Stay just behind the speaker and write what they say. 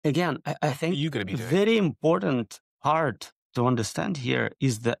Again, I think You're going to a be doing. very important part to understand here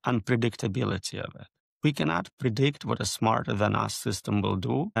is the unpredictability of it. We cannot predict what a smarter than us system will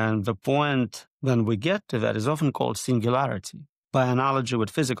do. And the point when we get to that is often called singularity. By analogy with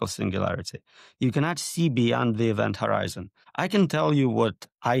physical singularity, you cannot see beyond the event horizon. I can tell you what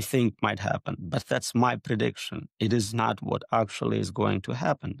I think might happen, but that's my prediction. It is not what actually is going to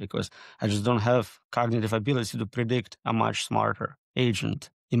happen because I just don't have cognitive ability to predict a much smarter agent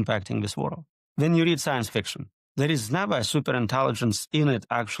impacting this world. When you read science fiction, there is never a super intelligence in it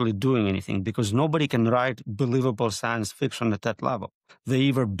actually doing anything because nobody can write believable science fiction at that level. They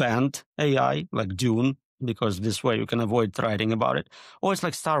either banned AI, like Dune, because this way you can avoid writing about it, or it's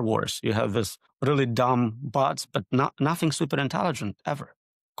like Star Wars. You have this really dumb bots, but nothing super intelligent ever.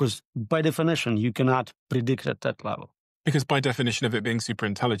 Because by definition, you cannot predict at that level. Because by definition of it being super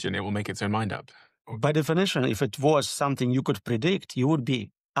intelligent, it will make its own mind up. By definition, if it was something you could predict, you would be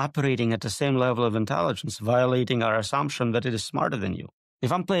operating at the same level of intelligence, violating our assumption that it is smarter than you.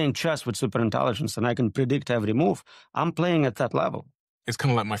 If I'm playing chess with superintelligence and I can predict every move, I'm playing at that level. It's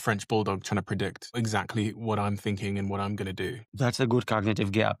kind of like my French bulldog trying to predict exactly what I'm thinking and what I'm going to do. That's a good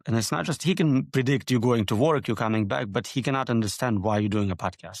cognitive gap. And it's not just he can predict you going to work, you coming back, but he cannot understand why you're doing a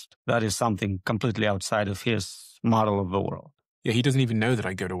podcast. That is something completely outside of his model of the world. Yeah, he doesn't even know that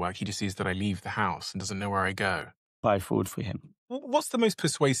I go to work. He just sees that I leave the house and doesn't know where I go. Buy food for him. What's the most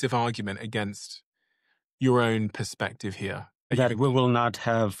persuasive argument against your own perspective here? That we will not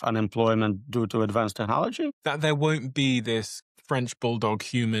have unemployment due to advanced technology? That there won't be this French bulldog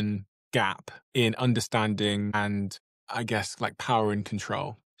human gap in understanding and, I guess, like power and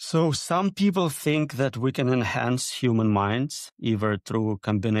control. So some people think that we can enhance human minds either through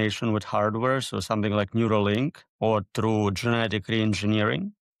combination with hardware, so something like Neuralink, or through genetic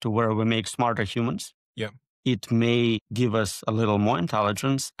reengineering to where we make smarter humans. Yeah. It may give us a little more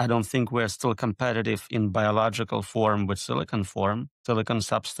intelligence. I don't think we're still competitive in biological form with silicon form. Silicon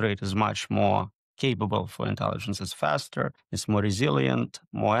substrate is much more capable for intelligence. It's faster, it's more resilient,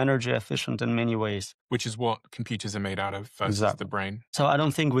 more energy efficient in many ways. Which is what computers are made out of versus the brain. So I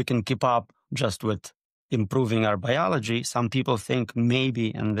don't think we can keep up just with improving our biology. Some people think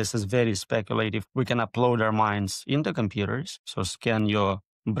maybe, and this is very speculative, we can upload our minds into computers. So scan your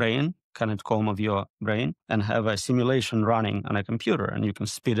brain, comb of your brain, and have a simulation running on a computer. And you can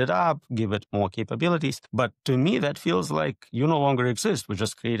speed it up, give it more capabilities. But to me, that feels like you no longer exist. We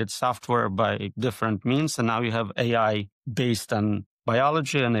just created software by different means. And now you have AI based on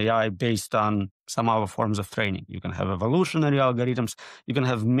biology and AI based on some other forms of training. You can have evolutionary algorithms. You can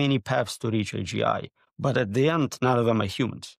have many paths to reach AGI. But at the end, none of them are humans.